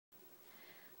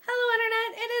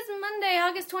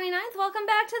August 29th. Welcome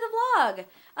back to the vlog.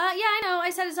 Yeah, I know,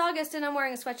 I said it's August and I'm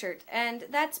wearing a sweatshirt, and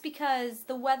that's because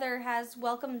the weather has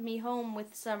welcomed me home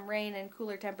with some rain and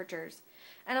cooler temperatures,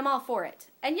 and I'm all for it.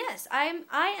 And yes, I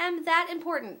am that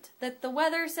important that the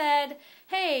weather said,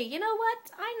 hey, you know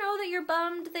what? I know that you're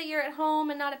bummed that you're at home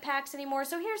and not at PAX anymore,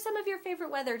 so here's some of your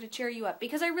favorite weather to cheer you up,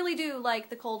 because I really do like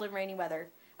the cold and rainy weather.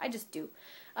 I just do.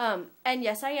 And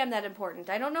yes, I am that important.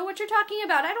 I don't know what you're talking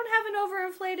about. I don't have an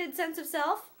overinflated sense of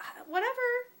self. Whatever.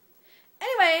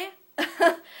 Anyway,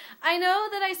 I know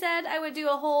that I said I would do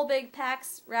a whole big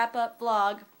PAX wrap-up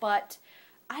vlog, but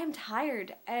I'm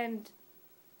tired and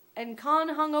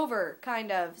con hungover,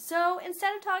 kind of. So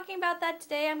instead of talking about that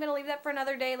today, I'm going to leave that for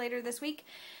another day later this week.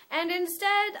 And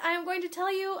instead, I'm going to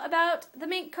tell you about the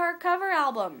Mink cover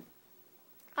album.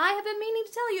 I have been meaning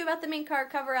to tell you about the Mink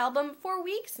cover album for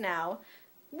weeks now.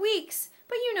 Weeks.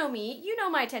 But you know me. You know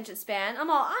my attention span. I'm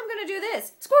gonna do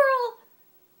this. Squirrel!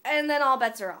 And then all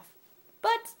bets are off.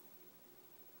 But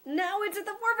now it's at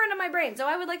the forefront of my brain. So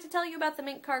I would like to tell you about the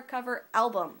Mink cover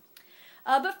album.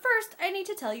 But first, I need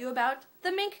to tell you about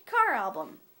the Mink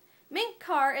album. Mink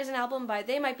is an album by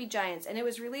They Might Be Giants, and it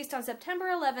was released on September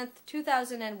 11th,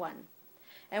 2001.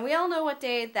 And we all know what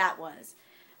day that was.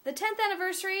 The 10th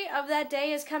anniversary of that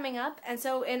day is coming up, and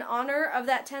so in honor of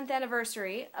that 10th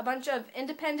anniversary, a bunch of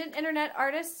independent internet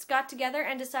artists got together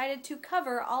and decided to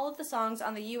cover all of the songs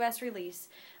on the US release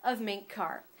of Mink.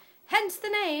 Hence the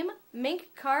name,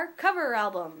 Mink Cover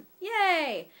Album.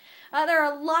 Yay! There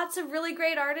are lots of really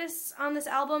great artists on this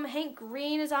album. Hank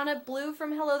Green is on it, Blue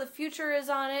from Hello the Future is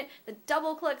on it, the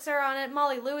Double Clicks are on it,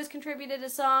 Molly Lewis contributed a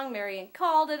song, Marion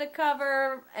Call did a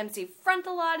cover, MC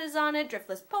Frontalot is on it,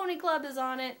 Driftless Pony Club is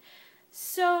on it.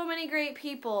 So many great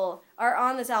people are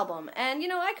on this album. And, you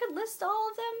know, I could list all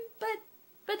of them,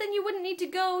 but then you wouldn't need to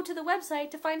go to the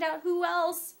website to find out who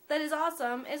else that is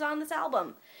awesome is on this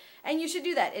album. And you should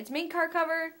do that. It's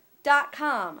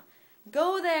minkcarcover.com.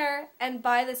 Go there and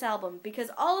buy this album,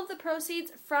 because all of the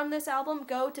proceeds from this album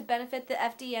go to benefit the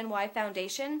FDNY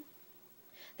Foundation.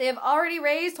 They have already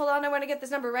raised, hold on, I want to get this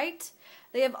number right,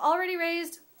 they have already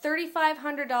raised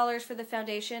 $3,500 for the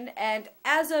foundation, and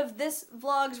as of this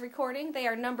vlog's recording, they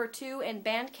are #2 in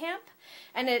Bandcamp,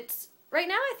 and it's, right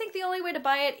now I think the only way to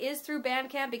buy it is through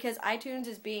Bandcamp, because iTunes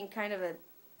is being kind of a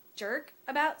jerk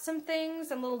about some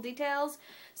things and little details.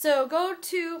 So go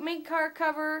to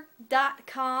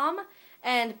minkcarcover.com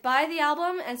and buy the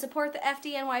album and support the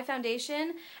FDNY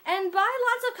Foundation, and buy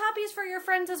lots of copies for your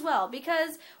friends as well,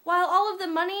 because while all of the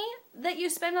money that you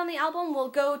spend on the album will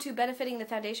go to benefiting the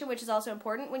foundation, which is also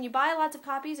important, when you buy lots of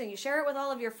copies and you share it with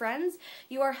all of your friends,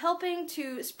 you are helping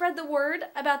to spread the word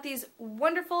about these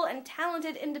wonderful and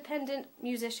talented independent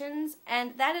musicians,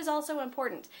 and that is also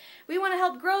important. We want to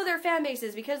help grow their fan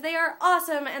bases because they are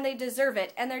awesome and they deserve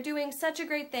it, and they're doing such a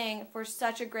great thing for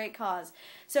such a great cause.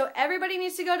 So everybody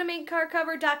needs to go to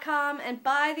minkcarcover.com and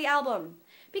buy the album,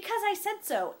 because I said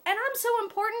so, and I'm so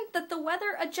important that the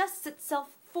weather adjusts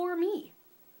itself for me.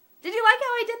 Did you like how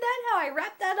I did that? How I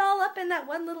wrapped that all up in that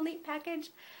one little neat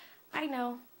package? I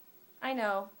know. I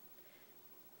know.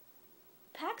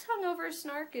 PAX Hungover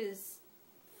Snark is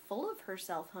full of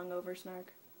herself hungover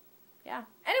snark. Yeah.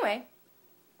 Anyway,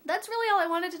 that's really all I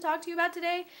wanted to talk to you about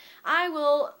today. I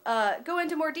will go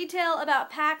into more detail about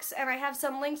PAX, and I have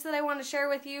some links that I want to share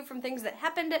with you from things that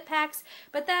happened at PAX,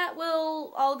 but that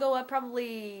will all go up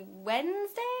probably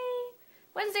Wednesday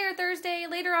or Thursday,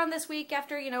 later on this week,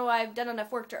 after, you know, I've done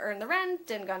enough work to earn the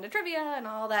rent and gone to trivia and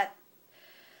all that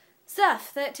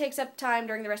stuff that takes up time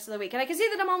during the rest of the week. And I can see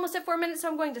that I'm almost at 4 minutes, so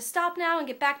I'm going to stop now and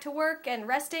get back to work and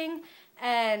resting,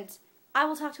 and I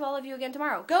will talk to all of you again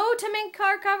tomorrow. Go to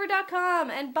minkcarcover.com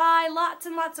and buy lots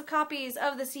and lots of copies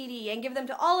of the CD and give them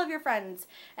to all of your friends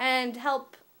and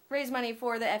help raise money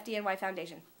for the FDNY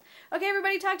Foundation. Okay,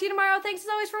 everybody, talk to you tomorrow. Thanks as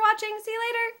always for watching. See you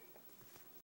later.